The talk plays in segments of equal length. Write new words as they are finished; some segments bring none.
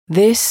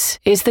This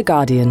is The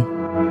Guardian.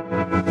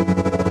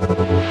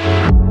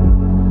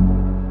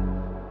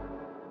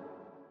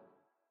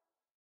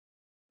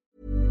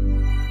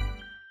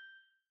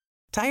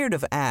 Tired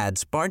of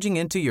ads barging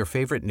into your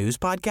favorite news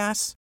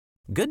podcasts?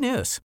 Good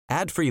news.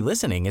 Ad-free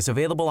listening is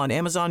available on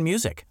Amazon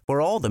Music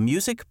for all the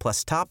music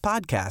plus top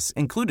podcasts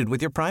included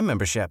with your Prime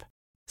membership.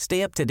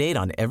 Stay up to date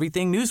on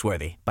everything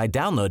newsworthy by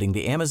downloading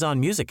the Amazon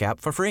Music app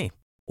for free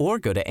or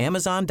go to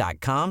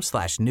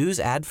amazon.com/news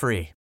ad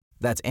free.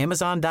 That's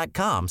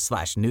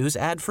amazon.com/news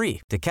ad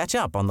free to catch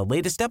up on the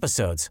latest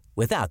episodes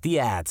without the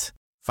ads.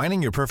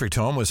 Finding your perfect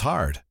home was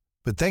hard,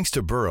 but thanks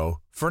to Burrow,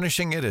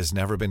 furnishing it has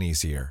never been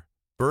easier.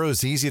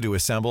 Burrow's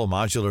easy-to-assemble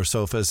modular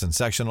sofas and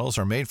sectionals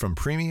are made from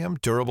premium,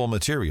 durable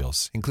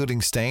materials,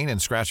 including stain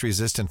and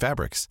scratch-resistant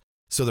fabrics.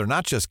 So they're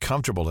not just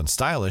comfortable and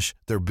stylish,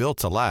 they're built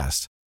to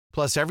last.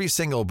 Plus, every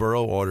single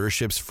Burrow order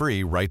ships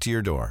free right to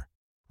your door.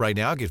 Right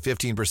now, get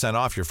 15%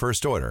 off your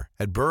first order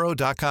at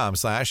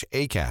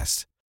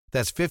burrow.com/ACAST.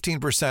 That's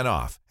 15%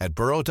 off at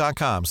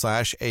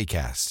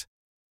burrow.com/ACAST.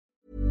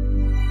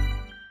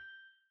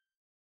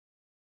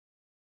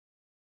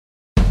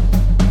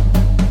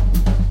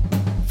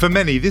 For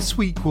many, this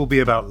week will be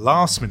about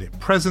last-minute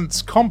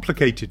presents,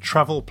 complicated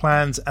travel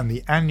plans, and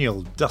the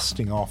annual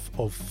dusting off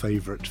of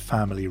favourite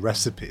family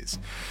recipes.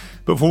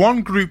 But for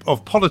one group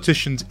of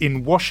politicians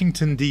in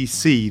Washington,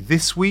 D.C.,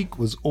 this week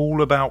was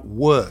all about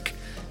work,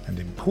 and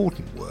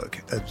important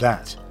work at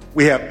that.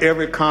 We have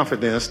every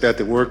confidence that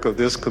the work of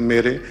this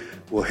committee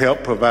will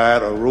help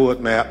provide a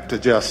roadmap to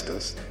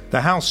justice. The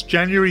House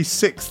January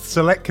 6th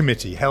Select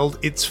Committee held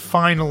its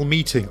final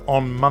meeting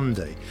on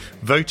Monday,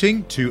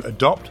 voting to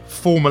adopt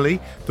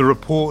formally the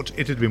report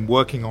it had been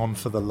working on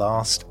for the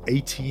last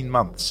 18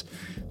 months.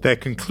 Their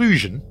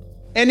conclusion: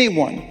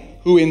 anyone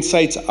who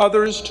incites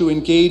others to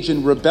engage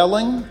in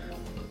rebelling,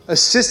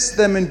 assists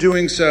them in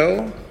doing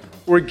so,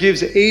 or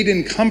gives aid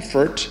and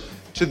comfort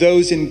to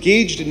those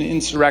engaged in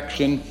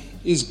insurrection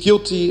is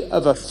guilty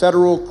of a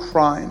federal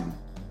crime.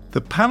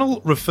 The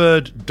panel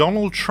referred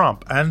Donald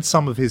Trump and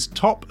some of his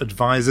top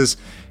advisors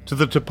to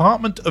the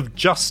Department of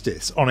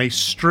Justice on a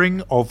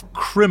string of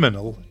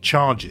criminal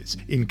charges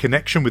in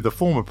connection with the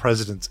former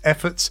president's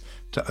efforts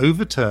to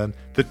overturn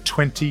the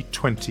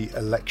 2020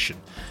 election.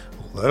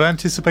 Although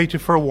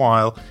anticipated for a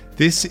while,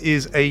 this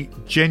is a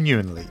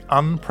genuinely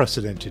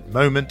unprecedented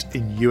moment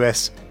in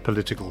US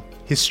political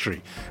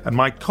history. And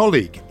my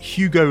colleague,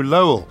 Hugo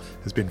Lowell,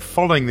 has been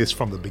following this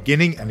from the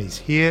beginning and is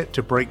here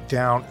to break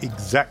down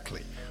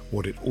exactly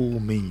what it all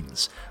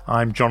means.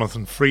 I'm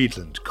Jonathan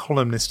Freedland,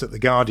 columnist at The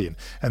Guardian,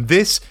 and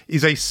this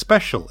is a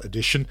special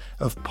edition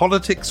of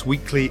Politics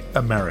Weekly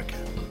America.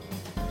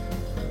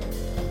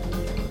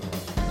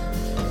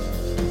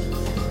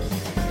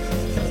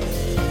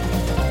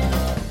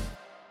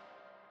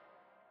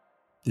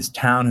 This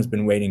town has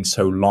been waiting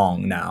so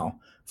long now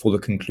for the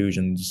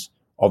conclusions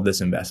of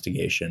this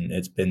investigation.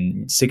 It's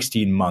been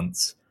 16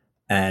 months,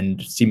 and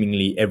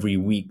seemingly every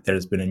week there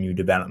has been a new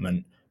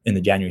development in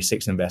the January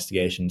 6th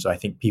investigation. So I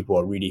think people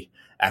are really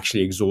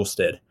actually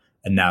exhausted,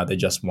 and now they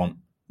just want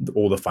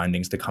all the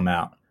findings to come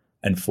out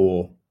and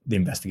for the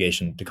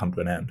investigation to come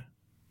to an end.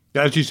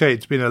 As you say,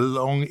 it's been a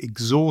long,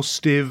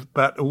 exhaustive,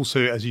 but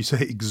also, as you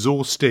say,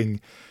 exhausting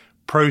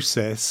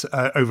process.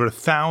 Over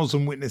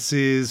 1,000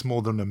 witnesses,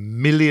 more than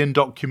 1 million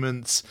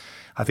documents.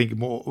 I think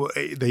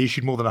they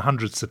issued more than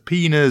 100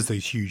 subpoenas,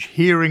 those huge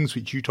hearings,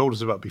 which you told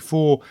us about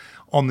before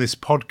on this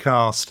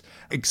podcast.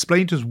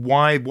 Explain to us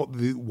why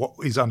what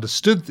is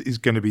understood is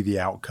going to be the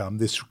outcome,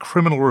 this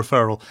criminal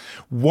referral,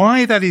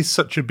 why that is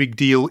such a big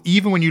deal,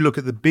 even when you look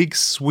at the big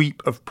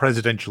sweep of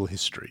presidential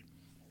history.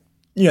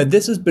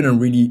 This has been a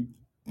really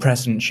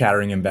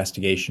precedent-shattering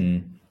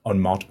investigation on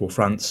multiple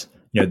fronts.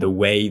 The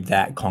way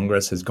that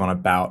Congress has gone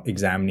about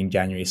examining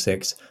January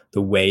 6th,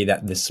 the way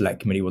that this select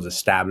committee was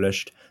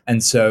established.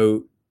 And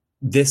so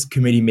this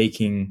committee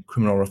making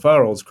criminal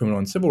referrals, criminal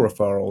and civil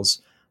referrals,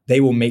 they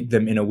will make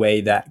them in a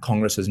way that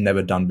Congress has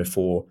never done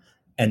before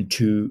and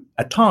to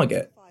a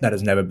target that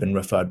has never been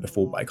referred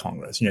before by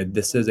Congress.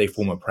 This is a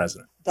former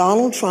president.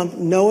 Donald Trump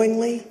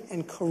knowingly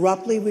and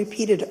corruptly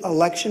repeated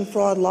election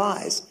fraud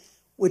lies,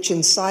 which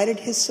incited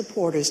his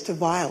supporters to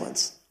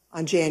violence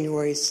on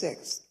January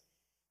 6th.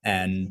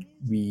 And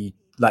we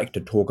like to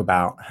talk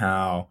about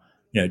how,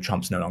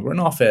 Trump's no longer in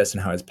office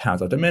and how his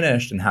powers are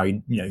diminished and how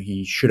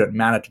he shouldn't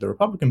matter to the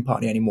Republican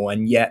Party anymore.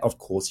 And yet, of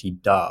course, he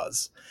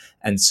does.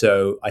 And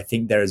so I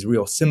think there is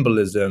real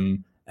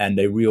symbolism and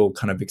a real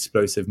kind of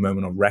explosive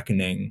moment of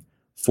reckoning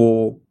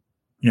for,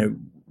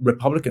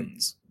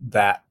 Republicans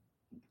that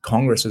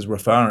Congress is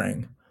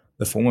referring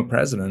the former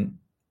president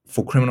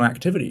for criminal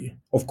activity.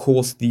 Of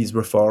course, these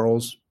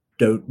referrals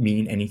don't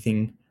mean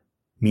anything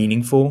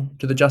meaningful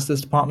to the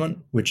Justice Department,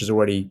 which has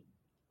already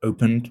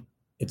opened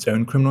its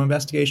own criminal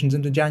investigations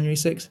into January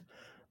 6th.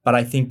 But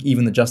I think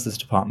even the Justice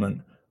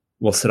Department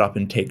will sit up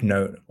and take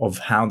note of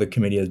how the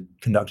committee has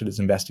conducted its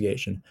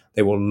investigation.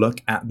 They will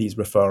look at these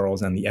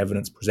referrals and the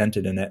evidence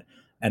presented in it,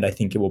 and I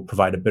think it will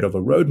provide a bit of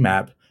a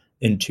roadmap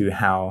into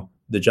how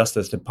the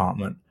Justice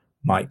Department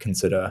might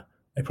consider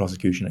a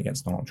prosecution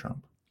against Donald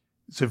Trump.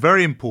 So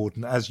very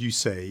important, as you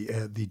say,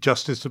 the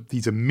justice.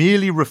 These are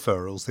merely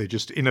referrals. They're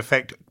just in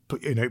effect,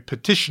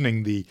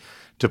 petitioning the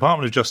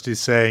Department of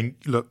Justice, saying,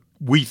 "Look,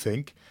 we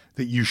think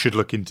that you should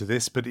look into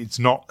this," but it's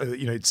not.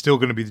 It's still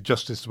going to be the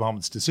Justice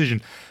Department's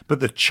decision. But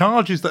the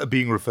charges that are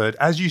being referred,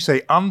 as you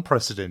say,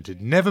 unprecedented,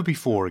 never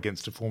before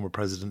against a former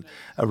president,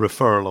 a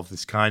referral of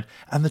this kind,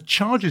 and the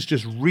charges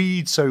just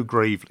read so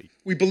gravely.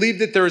 We believe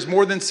that there is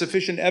more than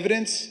sufficient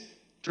evidence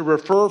to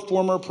refer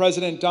former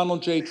President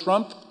Donald J.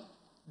 Trump,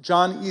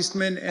 John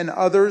Eastman, and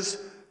others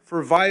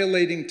for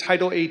violating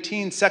Title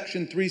 18,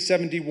 Section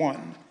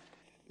 371.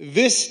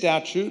 This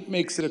statute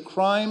makes it a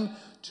crime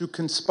to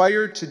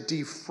conspire to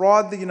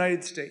defraud the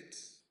United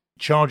States.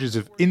 Charges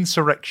of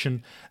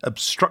insurrection,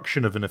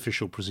 obstruction of an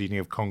official proceeding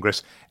of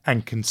Congress,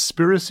 and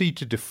conspiracy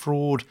to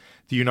defraud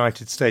the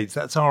United States.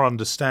 That's our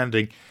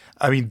understanding.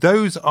 I mean,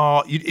 those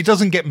are, it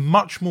doesn't get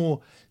much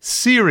more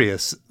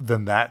serious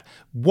than that.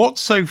 What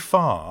so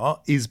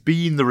far is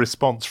being the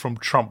response from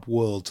Trump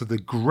world to the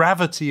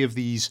gravity of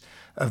these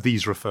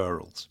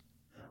referrals?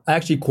 I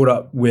actually caught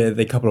up with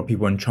a couple of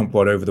people in Trump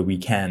world over the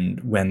weekend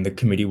when the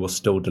committee was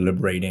still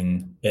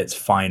deliberating its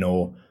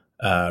final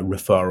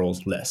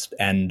referrals list.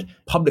 And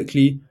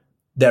publicly,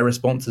 their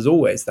response is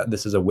always that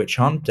this is a witch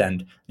hunt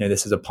and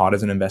this is a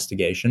partisan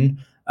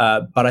investigation.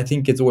 But I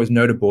think it's always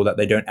notable that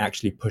they don't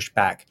actually push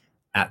back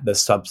at the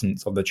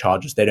substance of the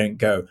charges. They don't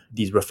go,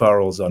 these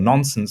referrals are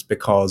nonsense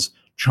because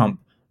Trump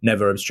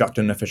never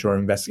obstructed an official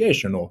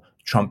investigation or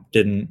Trump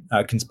didn't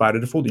conspire to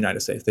defraud the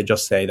United States. They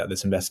just say that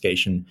this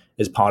investigation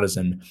is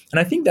partisan. And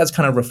I think that's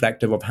kind of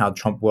reflective of how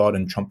Trump world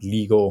and Trump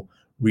legal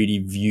really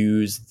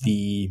views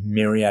the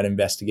myriad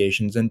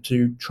investigations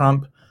into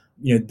Trump.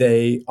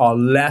 They are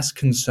less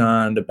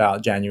concerned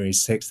about January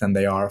 6th than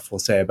they are, for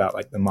say, about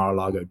like the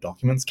Mar-a-Lago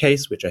documents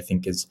case, which I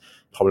think is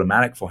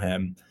problematic for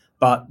him.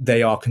 But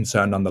they are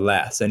concerned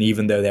nonetheless. And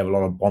even though they have a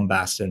lot of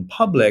bombast in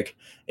public,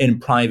 in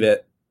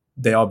private,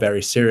 they are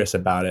very serious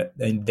about it.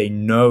 And they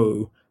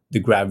know the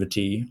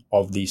gravity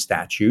of these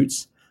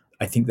statutes.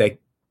 I think they're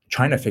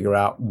trying to figure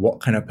out what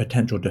kind of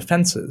potential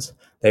defenses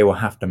they will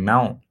have to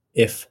mount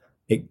if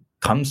it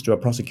comes to a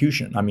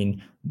prosecution. I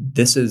mean,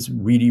 this is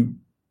really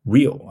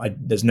real.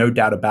 There's no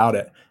doubt about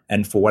it.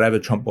 And for whatever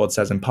Trump board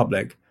says in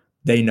public,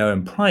 they know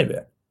in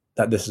private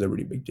that this is a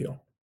really big deal.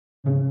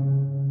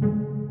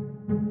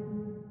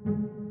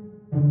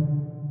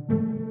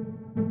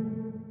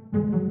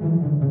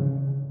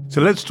 So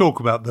let's talk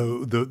about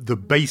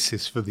the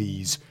basis for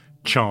these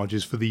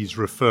charges, for these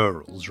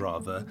referrals,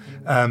 rather,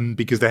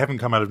 because they haven't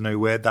come out of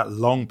nowhere, that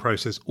long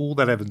process, all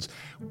that evidence.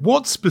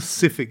 What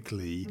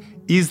specifically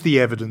is the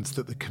evidence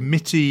that the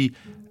committee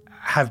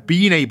have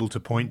been able to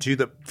point to,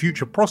 that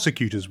future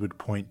prosecutors would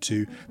point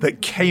to,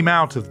 that came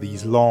out of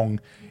these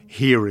long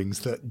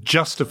hearings that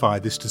justify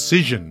this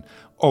decision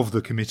of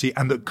the committee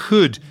and that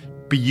could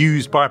be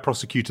used by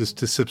prosecutors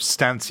to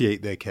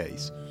substantiate their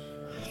case?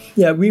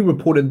 Yeah, we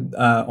reported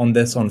on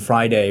this on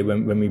Friday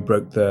when we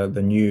broke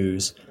the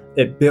news.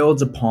 It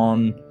builds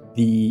upon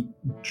the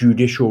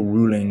judicial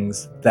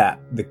rulings that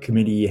the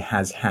committee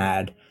has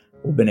had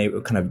or been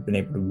able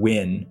to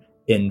win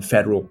in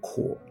federal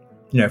court.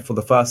 For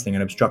the first thing,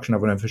 an obstruction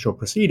of an official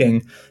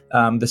proceeding,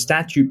 the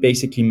statute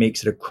basically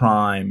makes it a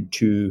crime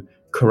to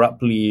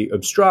corruptly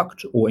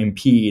obstruct or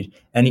impede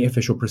any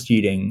official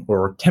proceeding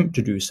or attempt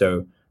to do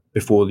so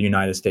before the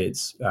United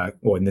States,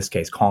 or in this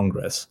case,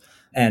 Congress.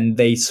 And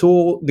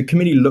the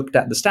committee looked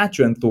at the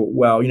statute and thought,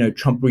 well,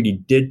 Trump really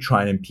did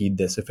try and impede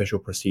this official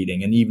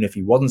proceeding. And even if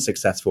he wasn't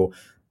successful,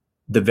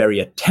 the very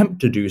attempt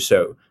to do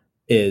so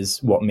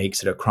is what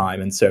makes it a crime.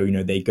 And so,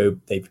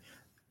 they've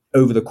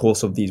over the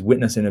course of these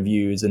witness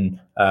interviews and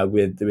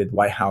with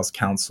White House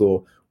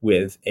counsel,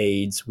 with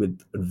aides, with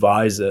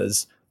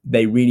advisors,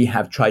 they really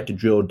have tried to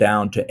drill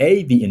down to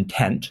the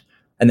intent.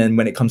 And then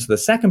when it comes to the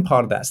second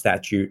part of that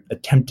statute,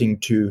 attempting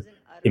to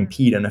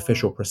impede an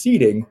official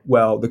proceeding,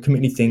 well, the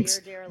committee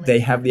thinks they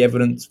have the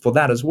evidence for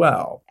that as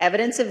well.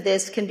 Evidence of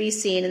this can be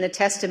seen in the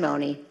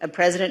testimony of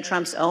President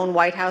Trump's own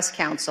White House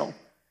counsel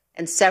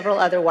and several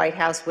other White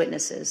House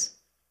witnesses.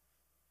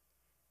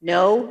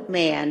 No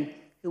man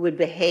who would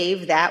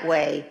behave that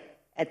way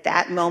at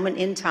that moment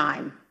in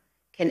time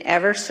can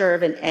ever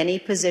serve in any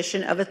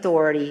position of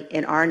authority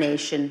in our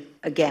nation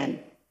again.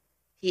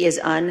 He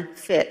is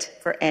unfit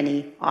for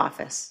any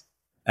office.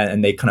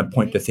 And they kind of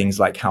point to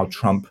things like how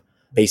Trump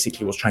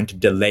basically was trying to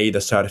delay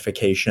the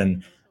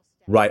certification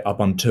right up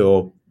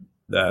until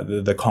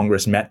the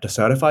Congress met to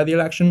certify the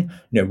election,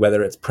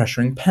 whether it's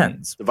pressuring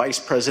Pence. The vice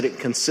president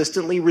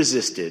consistently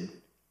resisted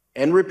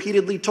and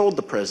repeatedly told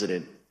the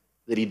president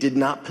that he did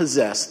not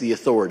possess the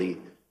authority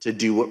to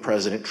do what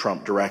President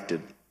Trump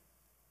directed.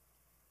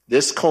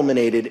 This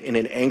culminated in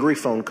an angry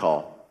phone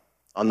call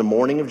on the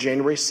morning of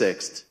January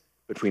 6th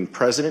between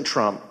President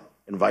Trump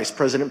and Vice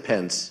President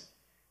Pence,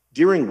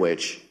 during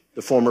which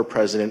the former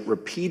president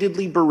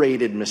repeatedly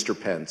berated Mr.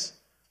 Pence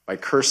by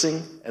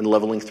cursing and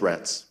leveling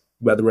threats.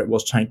 Whether it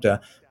was trying to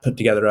put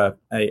together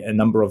a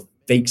number of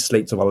fake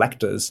slates of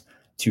electors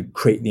to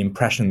create the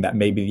impression that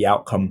maybe the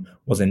outcome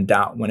was in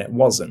doubt when it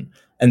wasn't.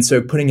 And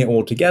so putting it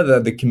all together,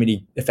 the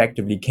committee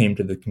effectively came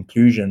to the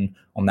conclusion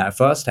on that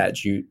first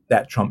statute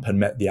that Trump had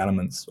met the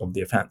elements of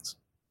the offense.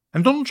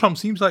 And Donald Trump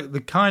seems like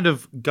the kind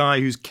of guy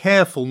who's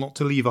careful not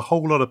to leave a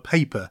whole lot of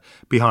paper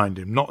behind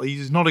him.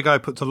 He's not a guy who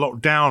puts a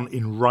lot down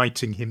in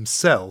writing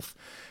himself.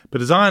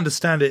 But as I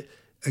understand it,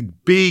 a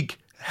big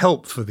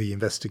help for the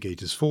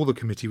investigators, for the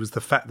committee, was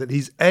the fact that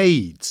his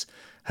aides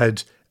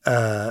had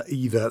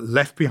either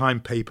left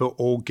behind paper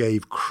or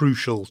gave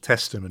crucial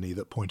testimony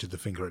that pointed the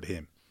finger at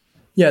him.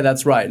 Yeah,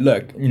 that's right.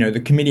 Look,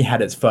 the committee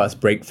had its first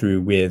breakthrough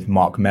with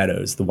Mark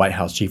Meadows, the White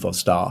House chief of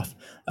staff.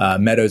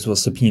 Meadows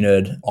was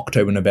subpoenaed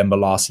October, November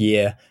last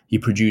year. He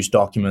produced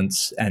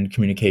documents and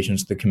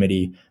communications to the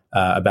committee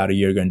about a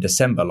year ago in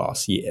December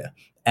last year.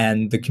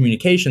 And the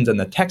communications and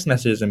the text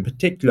messages in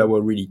particular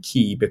were really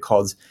key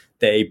because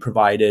they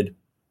provided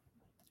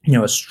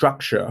a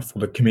structure for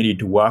the committee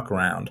to work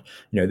around.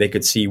 They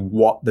could see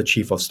what the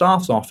chief of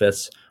staff's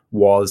office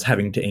was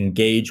having to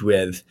engage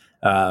with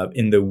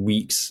in the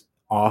weeks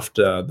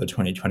after the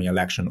 2020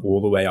 election,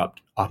 all the way up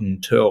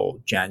until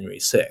January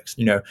 6th.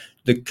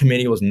 The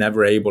committee was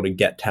never able to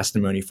get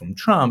testimony from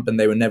Trump, and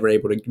they were never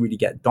able to really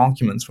get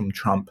documents from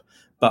Trump,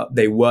 but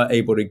they were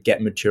able to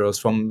get materials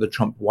from the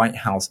Trump White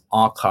House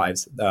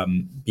archives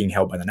being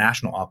held by the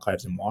National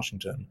Archives in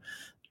Washington.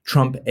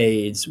 Trump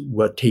aides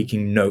were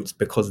taking notes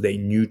because they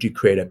knew to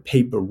create a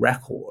paper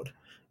record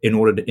in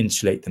order to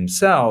insulate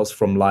themselves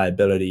from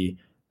liability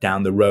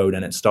down the road.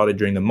 And it started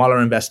during the Mueller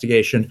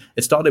investigation.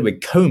 It started with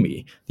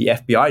Comey, the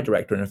FBI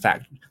director, in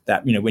fact,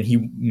 that, when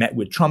he met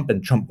with Trump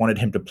and Trump wanted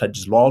him to pledge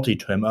his loyalty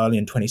to him early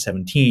in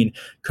 2017,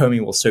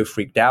 Comey was so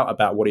freaked out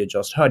about what he had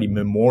just heard, he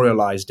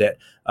memorialized it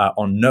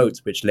on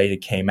notes, which later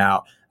came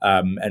out,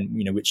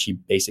 and which he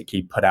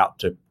basically put out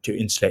to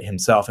insulate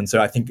himself. And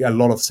so I think a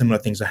lot of similar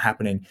things are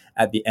happening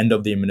at the end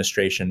of the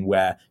administration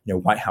where,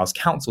 White House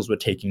counsels were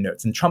taking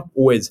notes. And Trump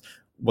always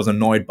was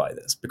annoyed by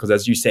this because,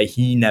 as you say,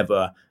 he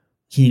never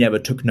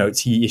took notes.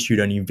 He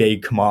issued only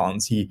vague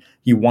commands. He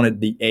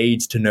wanted the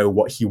aides to know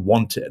what he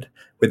wanted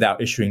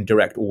without issuing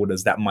direct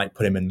orders that might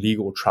put him in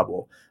legal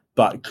trouble.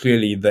 But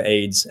clearly the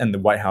aides and the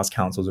White House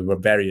counsels were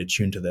very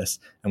attuned to this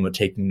and were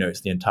taking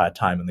notes the entire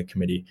time, and the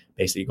committee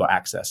basically got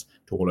access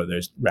to all of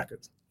those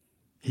records.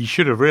 He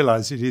should have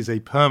realized it is a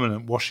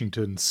permanent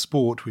Washington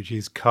sport, which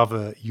is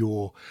cover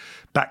your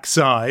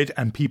backside,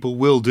 and people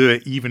will do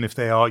it even if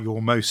they are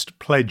your most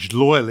pledged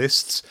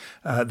loyalists.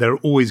 They're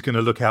always going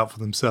to look out for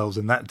themselves,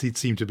 and that did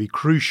seem to be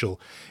crucial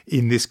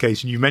in this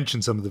case. And you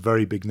mentioned some of the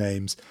very big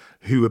names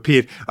who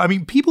appeared. I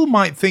mean, people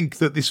might think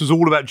that this was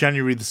all about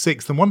January the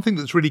 6th, and one thing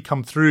that's really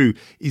come through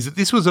is that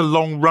this was a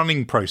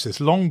long-running process,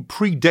 long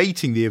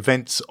predating the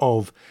events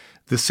of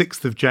the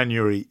 6th of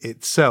January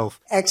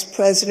itself.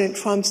 Ex-President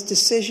Trump's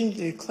decision to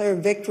declare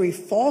victory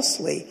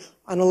falsely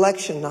on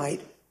election night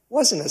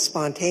wasn't a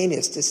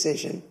spontaneous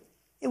decision.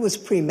 It was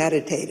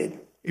premeditated.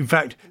 In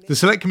fact, the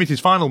Select Committee's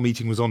final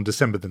meeting was on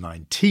December the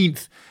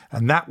 19th,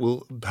 and that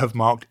will have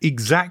marked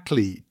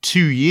exactly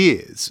 2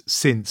 years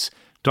since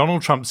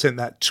Donald Trump sent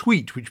that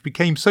tweet, which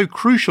became so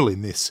crucial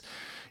in this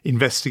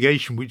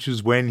investigation, which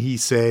was when he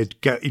said,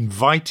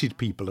 invited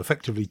people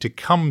effectively to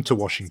come to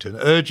Washington,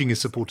 urging his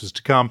supporters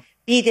to come.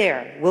 "Be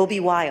there, we'll be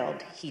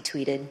wild," he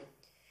tweeted.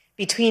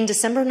 Between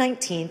December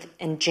 19th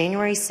and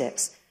January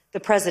 6th,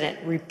 the president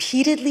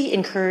repeatedly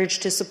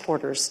encouraged his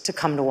supporters to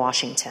come to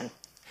Washington.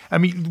 I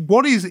mean,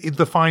 what is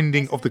the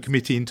finding of the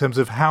committee in terms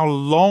of how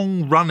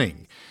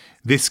long-running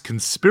this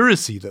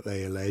conspiracy that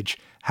they allege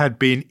had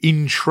been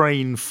in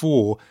train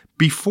for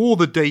before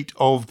the date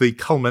of the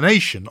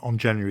culmination on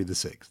January the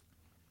 6th?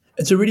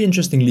 It's a really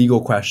interesting legal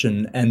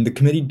question, and the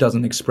committee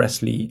doesn't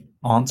expressly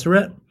answer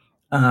it.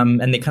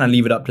 And they kind of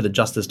leave it up to the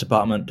Justice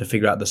Department to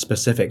figure out the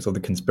specifics of the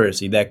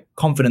conspiracy. They're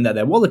confident that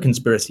there was a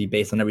conspiracy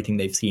based on everything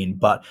they've seen,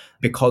 but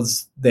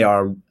because they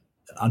are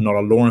not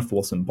a law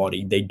enforcement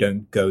body, they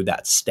don't go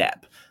that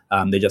step.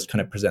 They just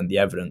kind of present the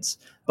evidence.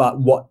 But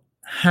what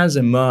has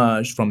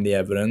emerged from the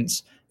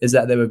evidence is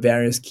that there were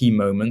various key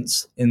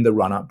moments in the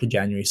run-up to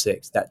January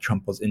 6th that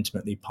Trump was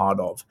intimately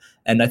part of.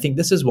 And I think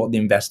this is what the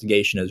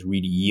investigation has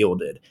really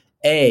yielded.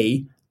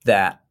 A,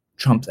 that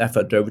Trump's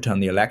effort to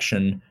overturn the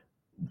election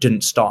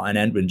didn't start and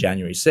end with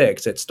January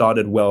 6th. It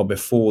started well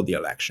before the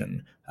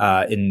election,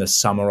 in the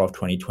summer of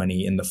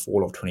 2020, in the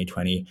fall of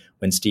 2020,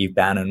 when Steve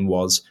Bannon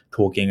was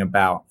talking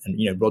about,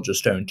 and Roger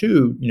Stone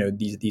too,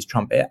 these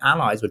Trump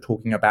allies were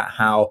talking about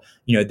how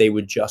they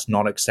would just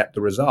not accept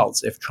the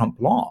results if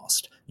Trump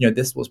lost.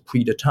 This was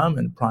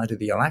predetermined prior to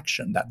the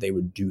election that they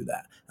would do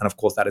that, and of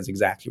course that is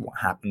exactly what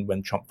happened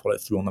when Trump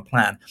followed through on the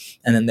plan.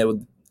 And then there were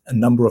a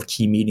number of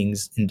key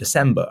meetings in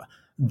December.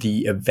 The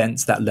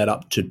events that led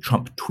up to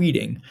Trump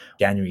tweeting,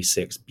 January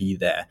 6th, be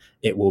there,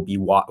 it will be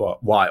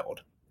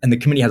wild. And the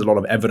committee has a lot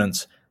of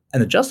evidence,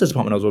 and the Justice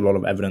Department has a lot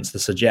of evidence to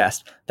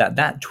suggest that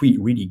that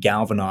tweet really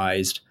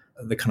galvanized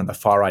the kind of the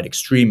far-right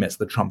extremists,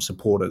 the Trump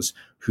supporters,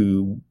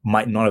 who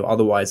might not have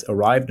otherwise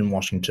arrived in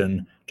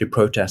Washington to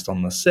protest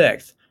on the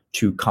 6th,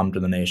 to come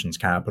to the nation's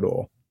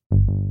capital.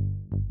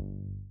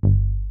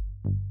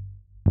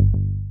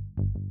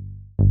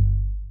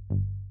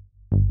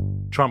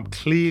 Trump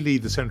clearly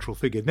the central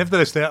figure.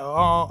 Nevertheless, there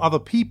are other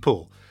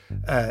people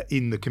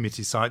in the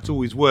committee sites,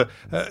 always were.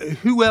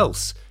 Who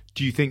else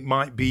do you think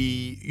might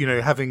be,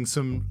 having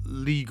some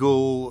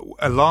legal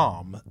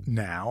alarm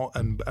now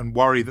and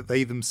worry that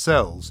they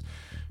themselves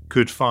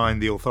could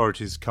find the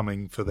authorities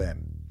coming for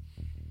them?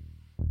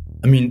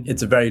 I mean,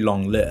 it's a very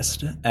long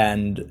list,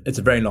 and it's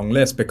a very long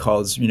list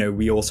because,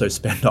 we also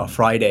spend our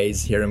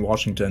Fridays here in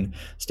Washington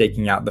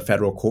staking out the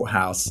federal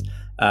courthouse,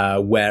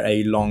 where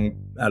a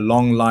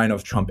long line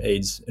of Trump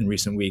aides in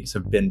recent weeks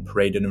have been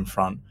paraded in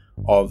front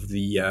of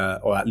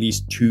or at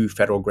least two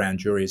federal grand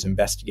juries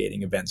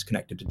investigating events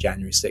connected to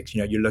January 6th.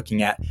 You're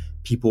looking at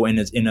people in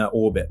his inner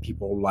orbit,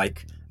 people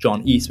like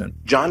John Eastman.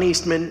 John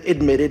Eastman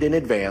admitted in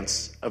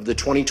advance of the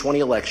 2020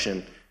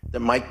 election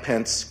that Mike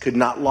Pence could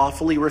not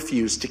lawfully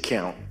refuse to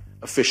count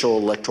official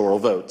electoral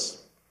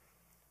votes.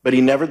 But he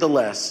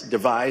nevertheless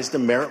devised a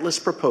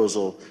meritless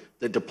proposal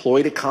that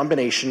deployed a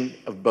combination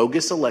of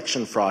bogus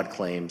election fraud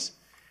claims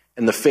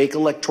and the fake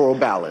electoral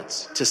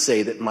ballots to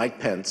say that Mike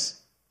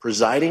Pence,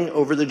 presiding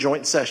over the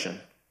joint session,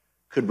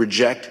 could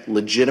reject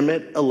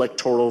legitimate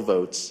electoral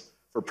votes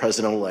for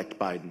President-elect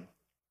Biden.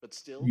 But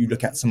still, you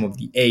look at some of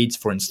the aides,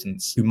 for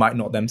instance, who might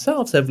not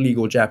themselves have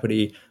legal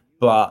jeopardy,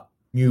 but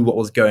knew what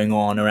was going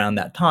on around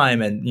that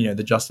time. And,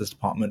 the Justice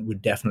Department would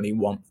definitely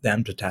want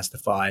them to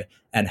testify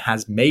and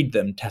has made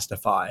them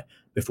testify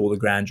before the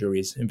grand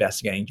juries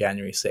investigating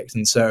January 6th.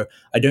 And so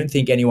I don't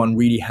think anyone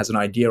really has an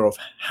idea of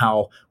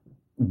how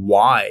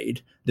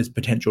wide this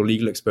potential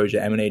legal exposure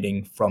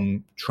emanating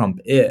from Trump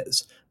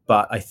is.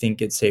 But I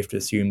think it's safe to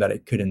assume that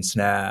it could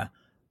ensnare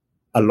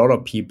a lot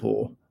of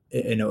people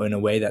in a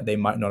way that they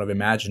might not have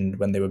imagined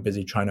when they were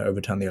busy trying to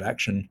overturn the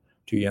election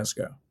 2 years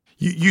ago.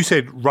 You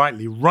said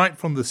rightly, right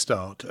from the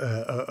start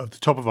of the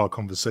top of our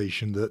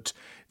conversation, that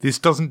this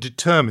doesn't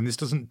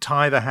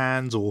tie the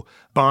hands or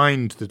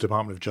bind the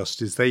Department of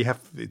Justice.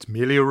 It's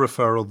merely a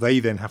referral. They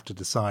then have to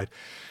decide.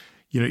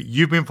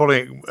 You've been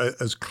following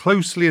as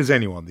closely as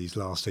anyone these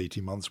last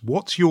 18 months.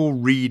 What's your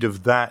read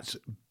of that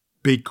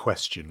big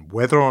question,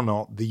 whether or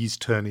not these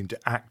turn into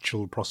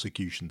actual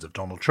prosecutions of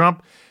Donald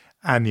Trump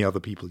and the other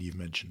people you've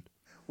mentioned?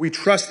 We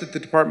trust that the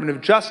Department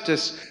of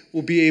Justice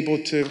will be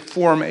able to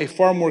form a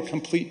far more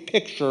complete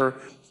picture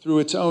through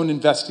its own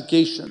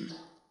investigation.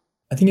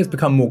 I think it's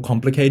become more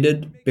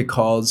complicated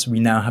because we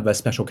now have a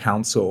special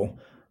counsel,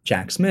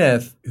 Jack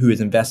Smith, who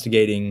is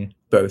investigating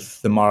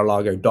both the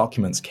Mar-a-Lago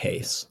documents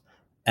case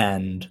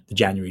and the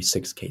January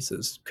 6th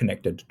cases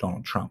connected to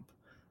Donald Trump.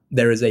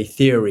 There is a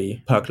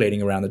theory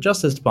percolating around the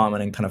Justice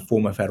Department and kind of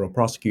former federal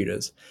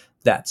prosecutors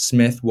that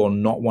Smith will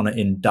not want to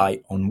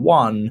indict on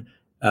one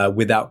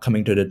without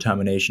coming to a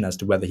determination as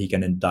to whether he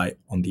can indict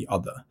on the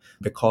other,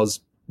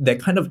 because they're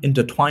kind of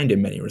intertwined in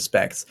many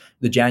respects.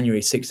 The January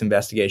 6th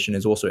investigation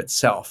is also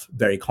itself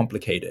very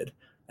complicated.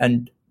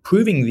 And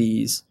proving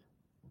these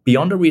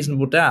beyond a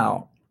reasonable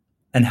doubt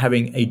and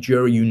having a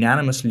jury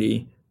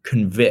unanimously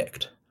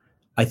convict,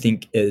 I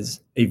think, is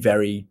a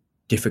very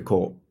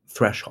difficult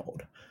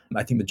threshold.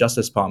 I think the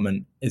Justice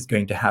Department is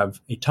going to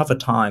have a tougher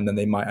time than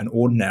they might an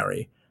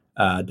ordinary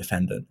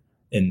defendant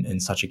in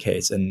such a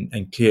case.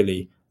 And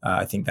clearly,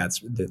 I think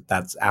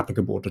that's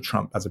applicable to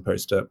Trump as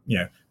opposed to,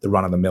 the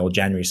run-of-the-mill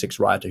January 6th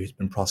rioter who's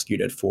been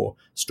prosecuted for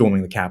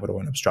storming the Capitol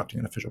and obstructing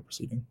an official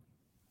proceeding.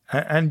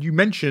 And you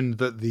mentioned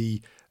that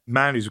the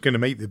man who's going to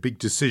make the big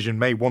decision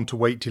may want to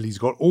wait till he's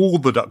got all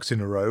the ducks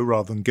in a row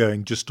rather than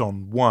going just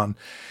on one.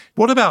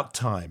 What about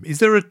time? Is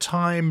there a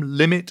time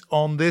limit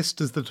on this?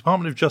 Does the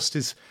Department of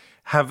Justice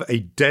have a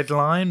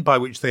deadline by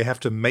which they have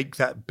to make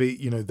that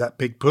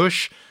big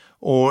push?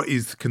 Or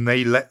can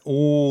they let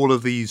all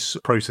of these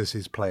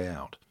processes play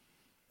out?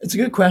 It's a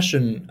good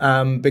question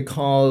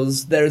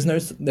because there's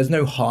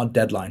no hard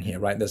deadline here,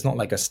 right? There's not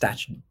like a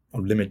statute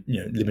of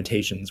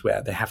limitations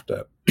where they have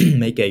to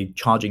make a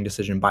charging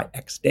decision by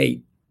X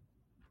date.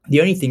 The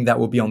only thing that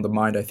will be on the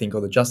mind, I think,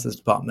 of the Justice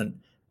Department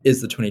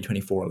is the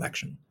 2024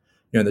 election.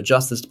 The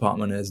Justice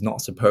Department is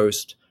not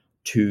supposed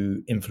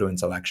to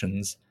influence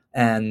elections.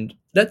 And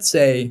let's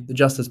say the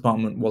Justice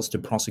Department was to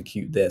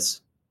prosecute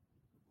this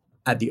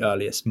at the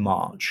earliest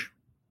March.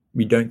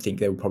 We don't think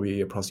there would probably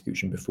be a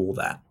prosecution before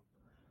that.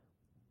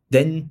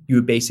 Then you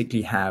would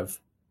basically have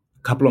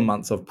a couple of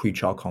months of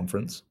pre-trial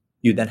conference.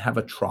 You then have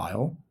a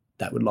trial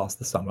that would last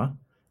the summer.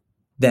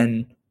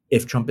 Then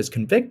if Trump is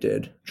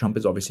convicted, Trump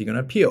is obviously going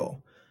to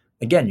appeal.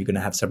 Again, you're going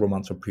to have several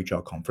months of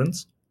pre-trial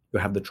conference.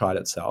 You'll have the trial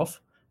itself.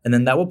 And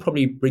then that will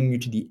probably bring you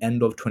to the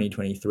end of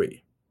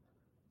 2023.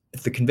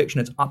 If the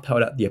conviction is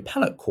upheld at the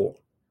appellate court,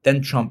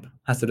 then Trump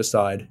has to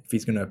decide if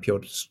he's going to appeal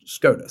to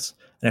SCOTUS.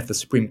 And if the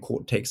Supreme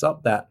Court takes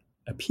up that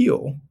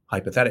appeal,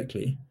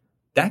 hypothetically,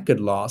 that could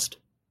last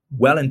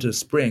well into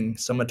spring,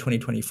 summer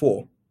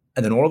 2024.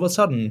 And then all of a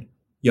sudden,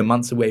 you're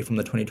months away from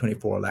the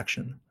 2024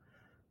 election.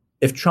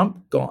 If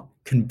Trump got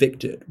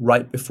convicted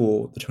right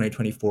before the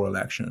 2024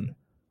 election,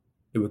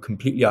 it would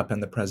completely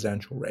upend the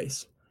presidential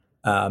race.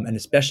 And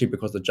especially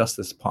because the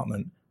Justice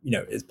Department,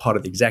 is part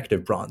of the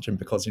executive branch, and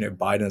because,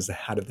 Biden is the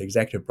head of the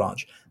executive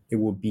branch, it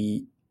will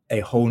be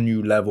a whole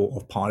new level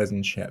of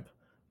partisanship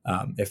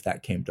if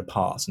that came to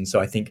pass. And so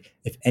I think,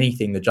 if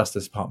anything, the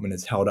Justice Department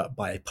is held up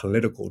by a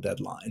political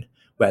deadline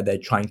where they're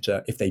trying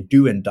to, if they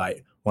do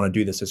indict, want to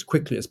do this as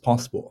quickly as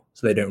possible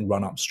so they don't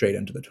run up straight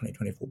into the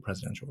 2024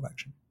 presidential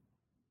election.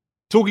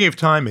 Talking of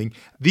timing,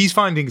 these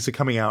findings are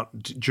coming out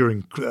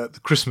during the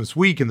Christmas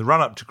week, in the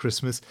run-up to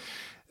Christmas.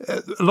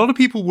 A lot of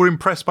people were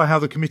impressed by how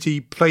the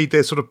committee played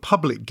their sort of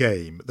public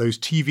game. Those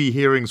TV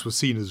hearings were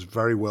seen as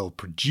very well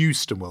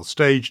produced and well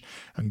staged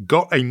and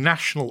got a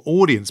national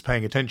audience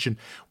paying attention.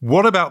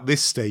 What about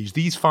this stage,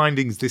 these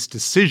findings, this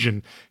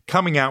decision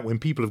coming out when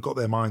people have got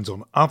their minds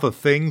on other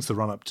things, the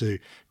run-up to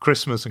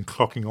Christmas and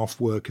clocking off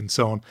work and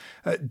so on?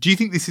 Do you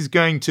think this is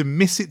going to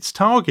miss its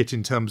target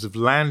in terms of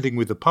landing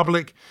with the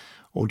public?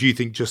 Or do you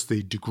think just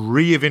the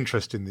degree of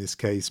interest in this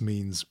case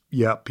means,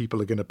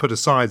 people are going to put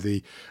aside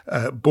the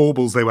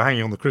baubles they were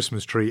hanging on the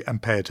Christmas tree and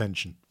pay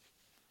attention?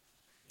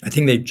 I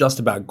think they've just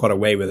about got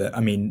away with it. I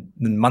mean,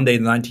 Monday,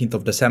 the 19th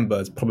of December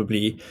is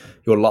probably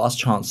your last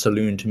chance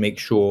saloon to make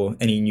sure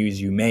any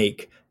news you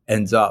make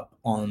ends up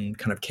on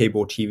kind of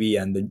cable TV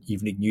and the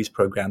evening news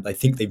programs. I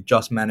think they've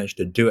just managed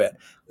to do it.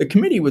 The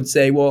committee would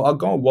say, well, our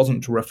goal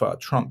wasn't to refer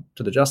Trump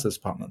to the Justice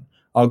Department.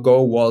 Our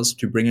goal was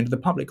to bring into the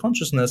public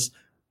consciousness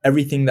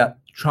everything that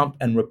Trump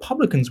and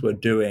Republicans were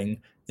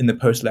doing in the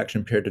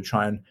post-election period to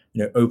try and,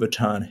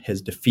 overturn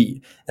his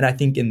defeat. And I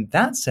think in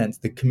that sense,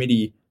 the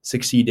committee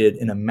succeeded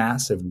in a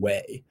massive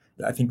way.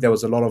 I think there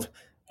was a lot of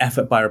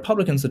effort by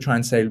Republicans to try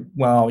and say,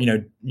 well,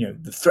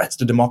 the threats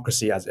to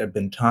democracy, as it had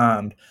been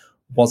termed,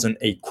 wasn't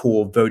a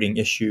core voting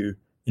issue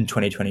in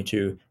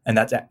 2022. And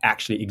that's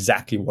actually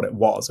exactly what it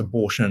was.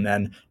 Abortion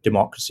and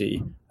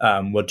democracy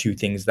were two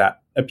things that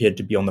appeared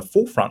to be on the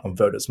forefront of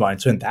voters'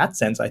 minds. So in that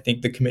sense, I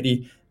think the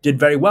committee did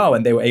very well,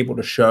 and they were able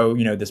to show,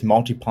 this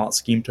multi-part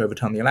scheme to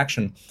overturn the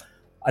election.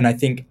 And I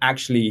think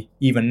actually,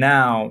 even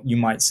now, you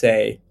might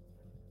say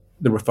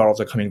the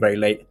referrals are coming very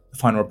late, the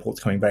final report's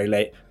coming very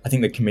late. I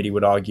think the committee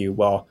would argue,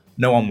 well,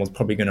 no one was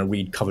probably going to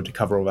read cover to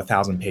cover of a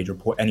 1,000-page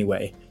report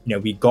anyway.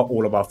 We got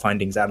all of our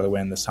findings out of the way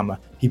in the summer.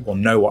 People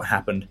know what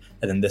happened.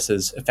 And then this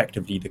is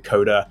effectively the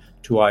coda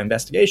to our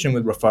investigation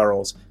with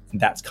referrals. And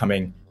that's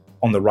coming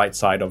on the right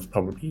side of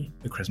probably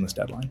the Christmas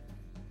deadline.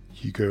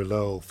 Hugo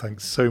Lowell,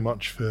 thanks so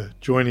much for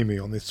joining me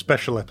on this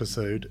special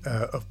episode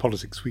of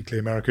Politics Weekly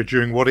America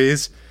during what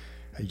is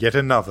yet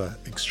another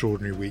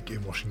extraordinary week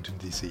in Washington,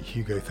 D.C.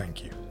 Hugo,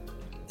 thank you.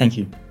 Thank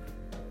you.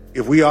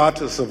 If we are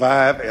to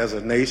survive as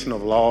a nation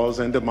of laws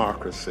and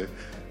democracy,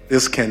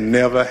 this can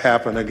never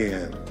happen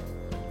again.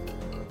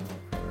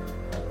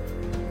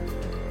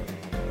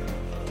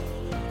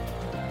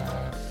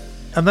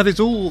 And that is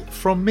all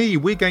from me.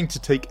 We're going to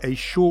take a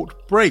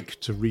short break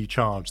to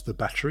recharge the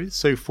batteries.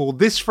 So for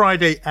this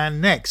Friday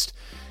and next,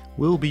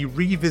 we'll be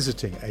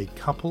revisiting a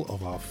couple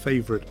of our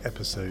favourite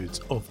episodes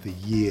of the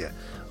year.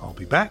 I'll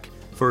be back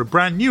for a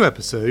brand new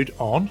episode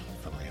on,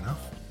 funnily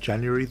enough,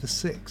 January the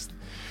 6th.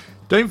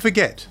 Don't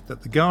forget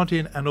that The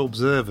Guardian and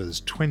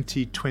Observer's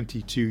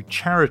 2022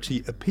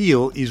 charity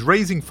appeal is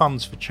raising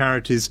funds for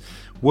charities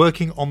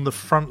working on the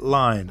front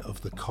line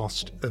of the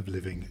cost of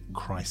living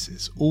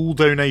crisis. All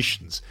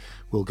donations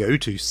will go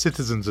to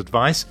citizens'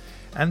 advice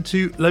and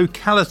to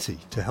locality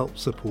to help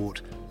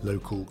support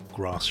local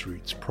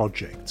grassroots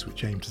projects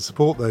which aim to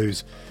support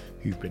those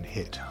who've been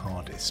hit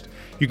hardest.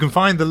 You can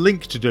find the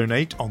link to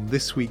donate on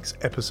this week's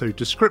episode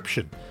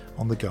description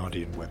on the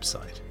Guardian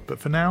website. But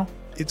for now,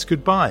 it's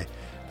goodbye.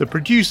 The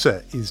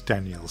producer is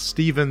Danielle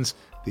Stevens,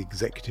 the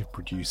executive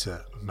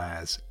producer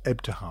Maz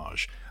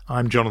Ebtehaj.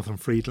 I'm Jonathan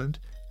Freedland.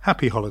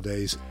 Happy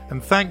holidays,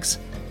 and thanks,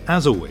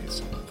 as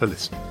always, for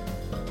listening.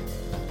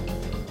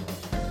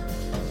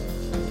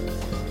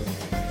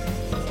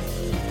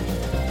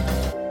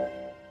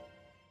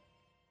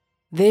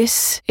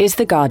 This is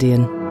The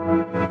Guardian.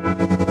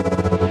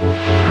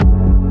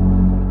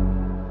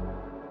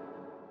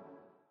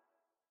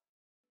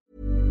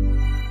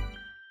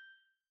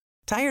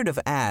 Tired of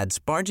ads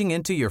barging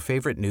into your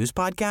favorite news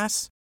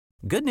podcasts?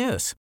 Good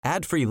news.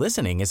 Ad-free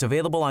listening is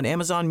available on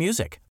Amazon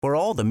Music for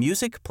all the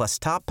music plus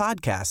top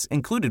podcasts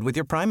included with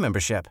your Prime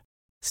membership.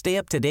 Stay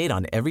up to date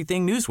on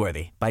everything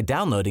newsworthy by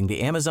downloading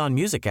the Amazon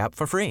Music app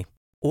for free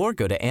or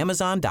go to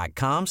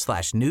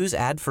amazon.com/news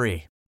ad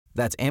free.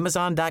 That's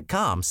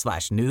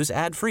amazon.com/news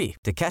ad free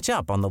to catch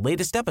up on the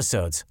latest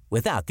episodes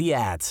without the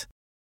ads.